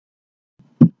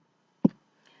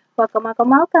Welcome, welcome,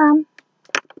 welcome.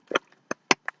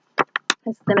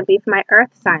 This is going to be for my earth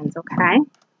signs, okay?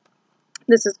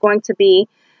 This is going to be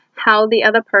how the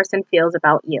other person feels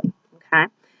about you, okay?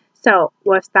 So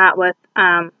we'll start with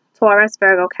Taurus,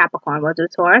 Virgo, Capricorn. We'll do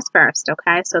Taurus first,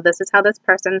 okay? So this is how this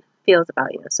person feels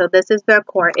about you. So this is their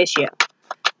core issue.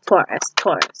 Taurus,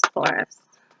 Taurus, Taurus.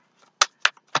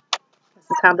 This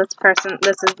is how this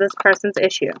person's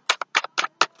issue.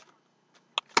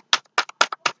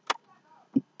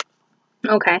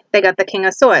 Okay, they got the King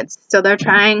of Swords. So their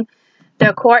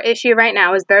core issue right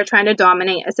now is they're trying to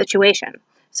dominate a situation.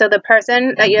 So the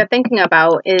person that you're thinking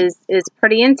about is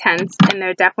pretty intense, and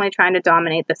they're definitely trying to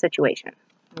dominate the situation.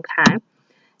 Okay,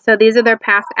 so these are their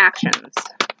past actions.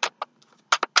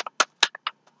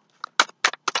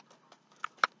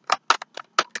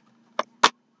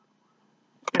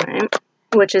 All right,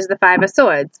 which is the Five of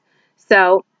Swords.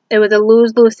 So it was a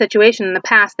lose-lose situation in the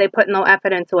past. They put no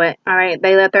effort into it. All right,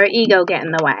 they let their ego get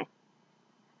in the way.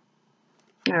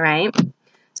 All right,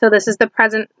 so this is the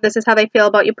present. This is how they feel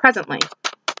about you presently.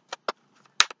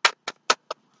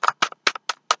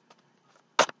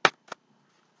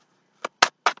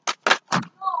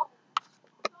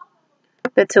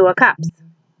 The Two of Cups,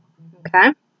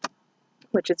 okay,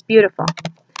 which is beautiful.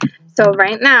 So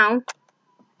right now,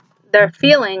 they're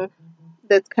feeling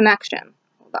this connection.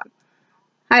 Hold on.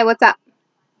 Hi, what's up?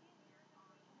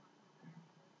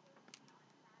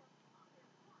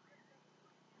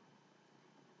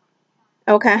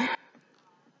 Okay.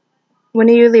 When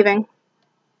are you leaving?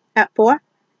 At 4?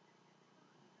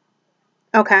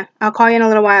 Okay. I'll call you in a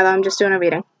little while. I'm just doing a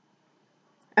reading.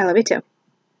 I love you too.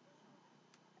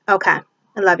 Okay.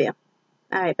 I love you.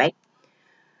 All right, bye.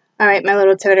 All right, my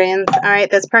little Titterians. All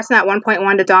right, this person at one point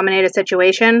wanted to dominate a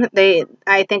situation.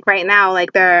 I think right now,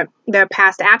 like their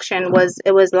past action was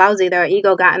lousy. Their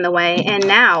ego got in the way, and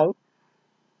now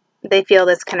they feel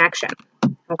this connection.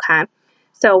 Okay,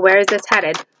 so where is this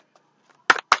headed?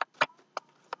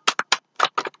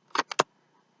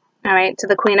 All right, to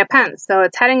the Queen of Pentacles. So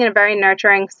it's heading in a very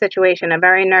nurturing situation, a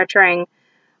very nurturing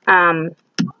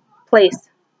place.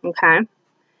 Okay,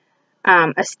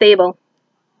 a stable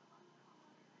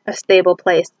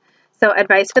place. So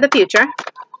advice for the future.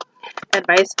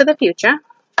 Advice for the future.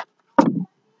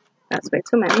 That's way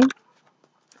too many.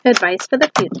 Advice for the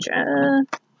future.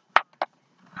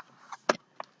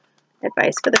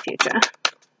 Advice for the future.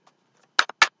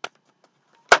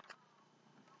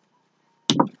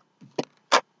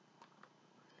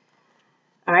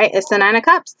 All right, it's the Nine of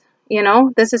Cups. You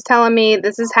know, this is telling me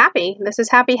this is happy. This is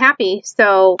happy, happy.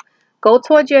 So go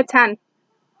towards your 10.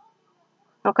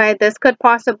 Okay, this could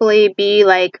possibly be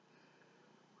like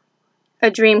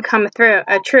a dream come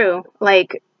true.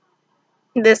 Like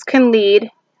this can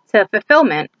lead to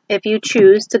fulfillment if you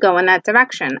choose to go in that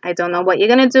direction. I don't know what you're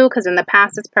going to do because in the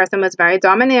past this person was very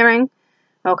domineering.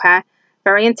 Okay,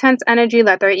 very intense energy,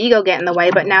 let their ego get in the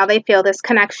way, but now they feel this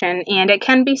connection and it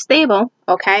can be stable.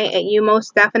 Okay, you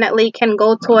most definitely can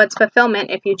go towards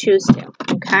fulfillment if you choose to.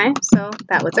 Okay, so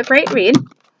that was a great read.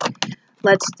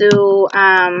 Let's do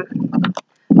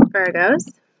Virgos.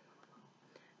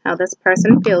 How this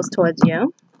person feels towards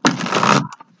you.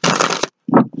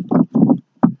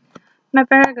 My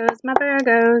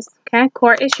Virgos. Okay,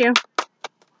 core issue.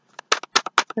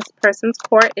 This person's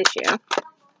core issue.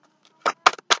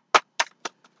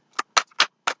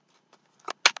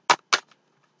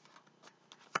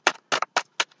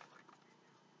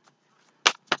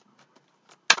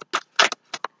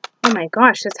 Oh my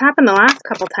gosh, this happened the last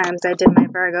couple times I did my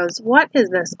Virgos. What is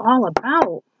this all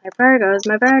about? My Virgos.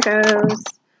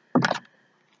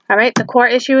 All right, the core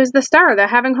issue is the Star. They're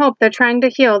having hope. They're trying to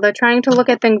heal. They're trying to look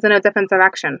at things in a different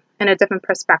direction, in a different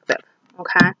perspective.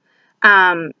 Okay?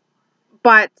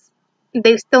 But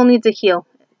they still need to heal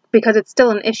because it's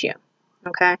still an issue.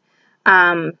 Okay?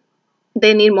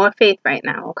 They need more faith right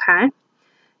now. Okay?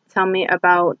 Tell me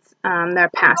about their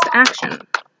past action.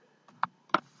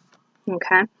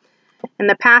 Okay? In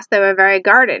the past, they were very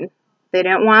guarded. They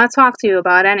didn't want to talk to you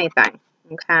about anything.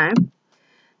 Okay?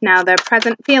 Now, their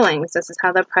present feelings. This is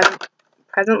how they're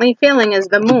presently feeling is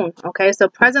the Moon. Okay? So,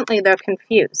 presently, they're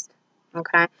confused.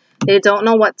 Okay? They don't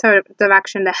know what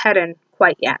direction to head in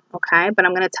quite yet. Okay? But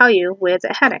I'm going to tell you, where's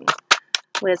it heading?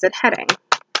 Where's it heading?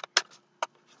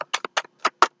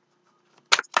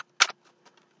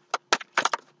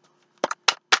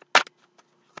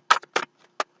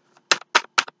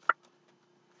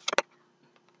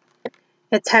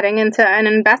 It's heading into an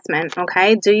investment,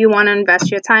 okay? Do you want to invest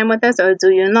your time with this or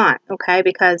do you not, okay?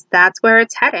 Because that's where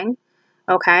it's heading,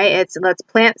 okay? It's let's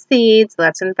plant seeds,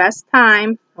 let's invest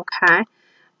time, okay?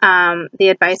 The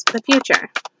advice for the future.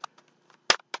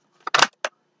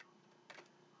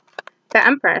 The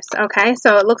Empress, okay?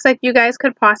 So it looks like you guys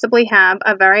could possibly have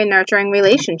a very nurturing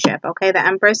relationship, okay? The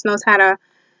Empress knows how to,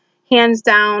 hands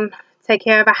down, take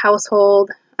care of a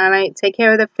household, all right? Take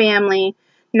care of the family,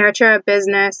 nurture a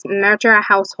business, nurture a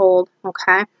household,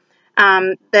 okay?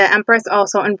 The Empress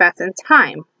also invests in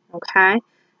time, okay?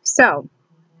 So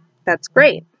that's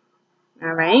great,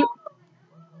 all right?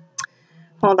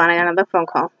 Hold on, I got another phone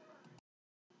call.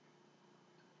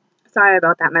 Sorry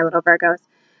about that, my little Virgos.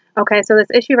 Okay, so this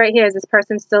issue right here is this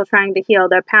person still trying to heal.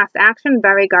 Their past action,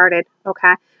 very guarded,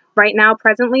 okay? Right now,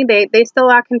 presently, they still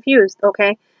are confused,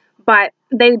 okay? But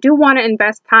they do want to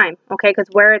invest time, okay? Because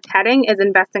where it's heading is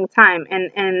investing time.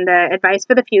 And the advice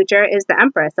for the future is the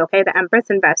Empress, okay? The Empress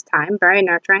invests time, very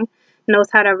nurturing, knows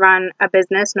how to run a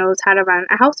business, knows how to run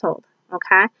a household,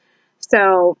 okay?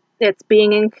 So it's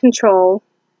being in control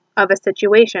of a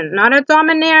situation, not a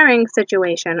domineering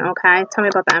situation, okay? Tell me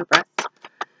about the Empress.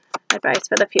 Advice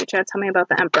for the future. Tell me about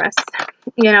the Empress.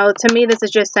 You know, to me, this is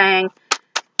just saying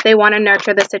they want to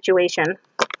nurture the situation,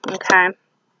 okay?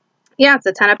 Yeah, it's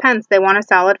the Ten of Pentacles. They want a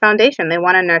solid foundation. They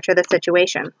want to nurture the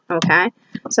situation, okay?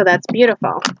 So that's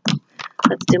beautiful.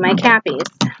 Let's do my cappies.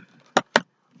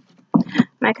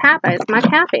 My cappies, my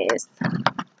cappies.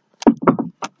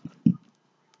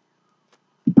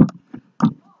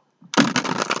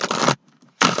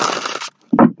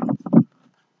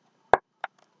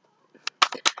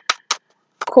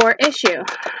 Core issue,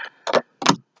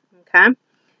 okay,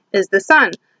 is the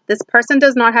Sun. This person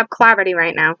does not have clarity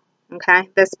right now, okay?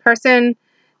 This person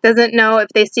doesn't know if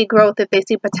they see growth, if they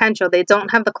see potential. They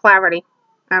don't have the clarity,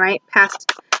 all right?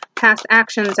 Past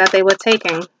actions that they were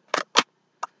taking.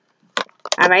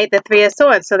 All right, the Three of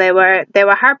Swords. So they were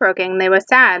heartbroken, they were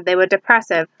sad, they were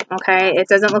depressive, okay? It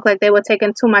doesn't look like they were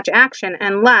taking too much action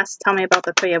unless, tell me about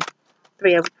the Three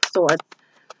of Swords.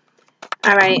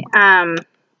 All right,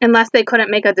 unless they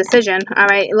couldn't make a decision, all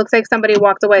right? It looks like somebody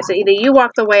walked away. So either you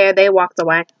walked away or they walked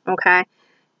away, okay?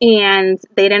 And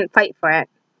they didn't fight for it,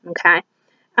 okay?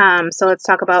 So let's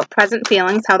talk about present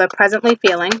feelings, how they're presently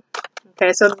feeling.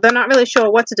 Okay, so they're not really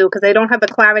sure what to do because they don't have the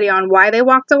clarity on why they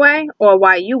walked away or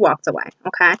why you walked away,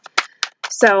 okay?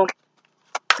 So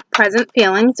present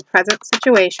feelings, present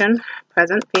situation,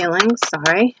 present feelings,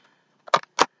 sorry.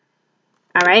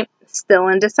 All right, still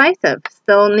indecisive,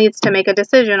 still needs to make a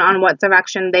decision on what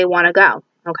direction they want to go,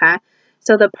 okay?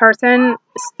 So the person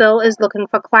still is looking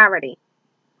for clarity,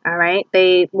 all right?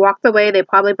 They walked away, they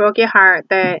probably broke your heart,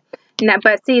 but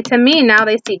see, to me, now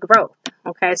they see growth,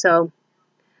 okay? So,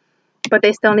 but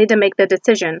they still need to make the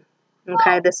decision,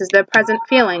 okay? This is their present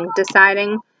feeling,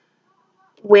 deciding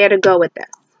where to go with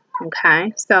this,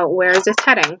 okay? So where is this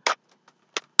heading?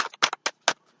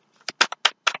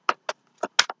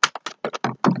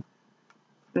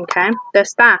 Okay, the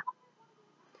Star.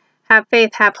 Have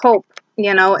faith, have hope.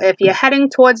 You know, if you're heading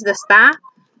towards the Star,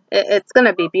 it's going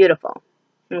to be beautiful,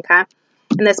 okay?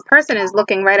 And this person is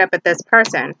looking right up at this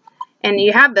person, and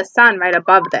you have the Sun right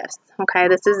above this, okay?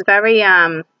 This is very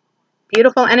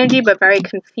beautiful energy, but very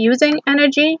confusing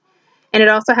energy. And it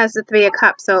also has the Three of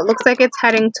Cups, so it looks like it's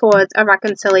heading towards a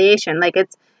reconciliation. Like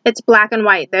it's black and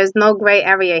white. There's no gray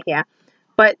area here.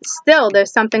 But still,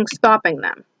 there's something stopping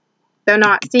them. They're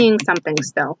not seeing something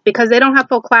still because they don't have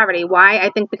full clarity. Why? I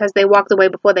think because they walked away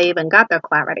before they even got their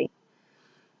clarity.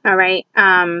 All right.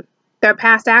 Their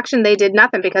past action, they did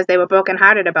nothing because they were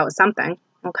brokenhearted about something.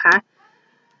 Okay.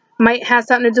 Might have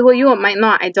something to do with you. It might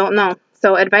not. I don't know.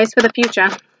 So advice for the future.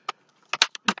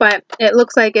 But it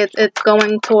looks like it's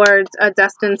going towards a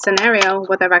destined scenario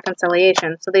with a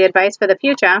reconciliation. So the advice for the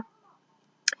future,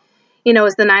 you know,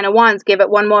 is the Nine of Wands. Give it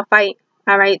one more fight.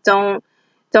 All right. Don't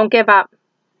give up.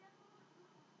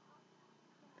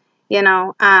 You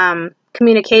know,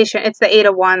 communication. It's the Eight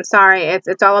of Wands. Sorry.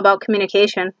 It's all about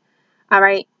communication. All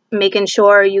right. Making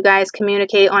sure you guys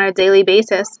communicate on a daily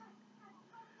basis.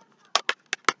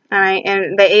 All right.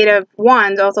 And the Eight of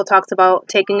Wands also talks about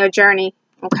taking a journey.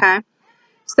 Okay.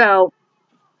 So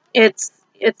it's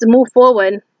a move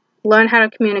forward. Learn how to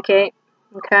communicate.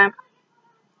 Okay.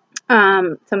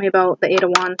 Tell me about the Eight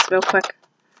of Wands real quick.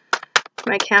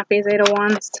 My Cappy's Eight of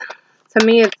Wands. To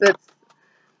me, it's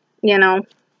you know,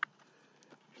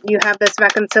 you have this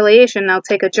reconciliation. Now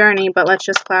take a journey, but let's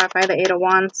just clarify the Eight of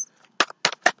Wands.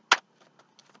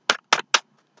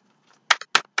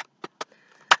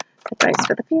 Advice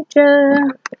for the future.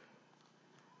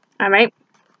 All right.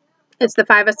 It's the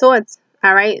Five of Swords.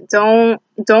 All right. Don't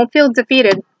feel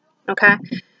defeated. Okay.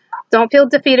 Don't feel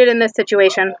defeated in this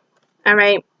situation. All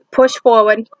right. Push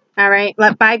forward. All right.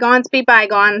 Let bygones be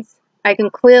bygones. I can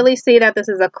clearly see that this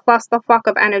is a clusterfuck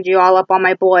of energy all up on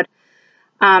my board.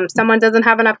 Someone doesn't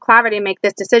have enough clarity to make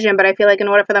this decision, but I feel like in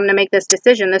order for them to make this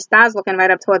decision, the star's looking right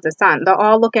up towards the sun. They're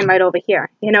all looking right over here.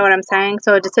 You know what I'm saying?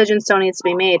 So a decision still needs to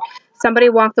be made. Somebody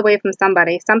walked away from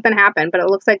somebody. Something happened, but it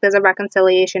looks like there's a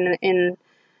reconciliation in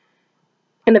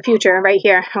the future right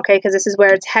here, okay? Because this is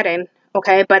where it's heading,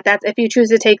 okay? But that's if you choose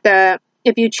to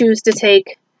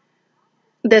take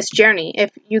this journey. If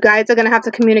you guys are going to have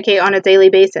to communicate on a daily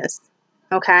basis,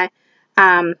 okay?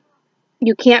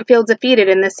 You can't feel defeated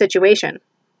in this situation.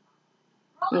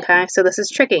 Okay, so this is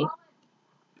tricky.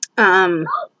 Gotta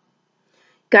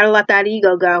let that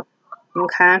ego go.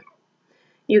 Okay,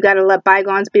 you gotta let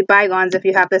bygones be bygones if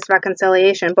you have this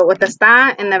reconciliation. But with the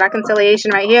star and the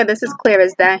reconciliation right here, this is clear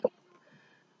as day.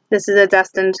 This is a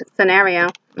destined scenario.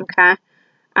 Okay,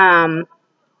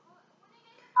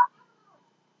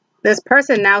 this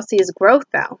person now sees growth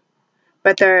though,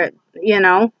 but they're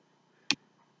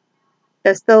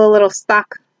still a little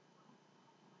stuck.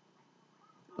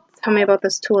 Tell me about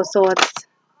this Two of Swords.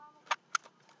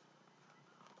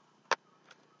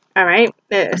 All right,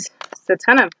 it's the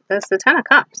Ten of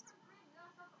Cups.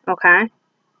 Okay,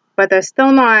 but they're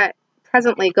still not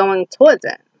presently going towards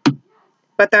it.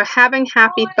 But they're having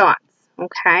happy thoughts.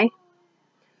 Okay,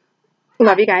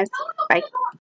 love you guys. Bye.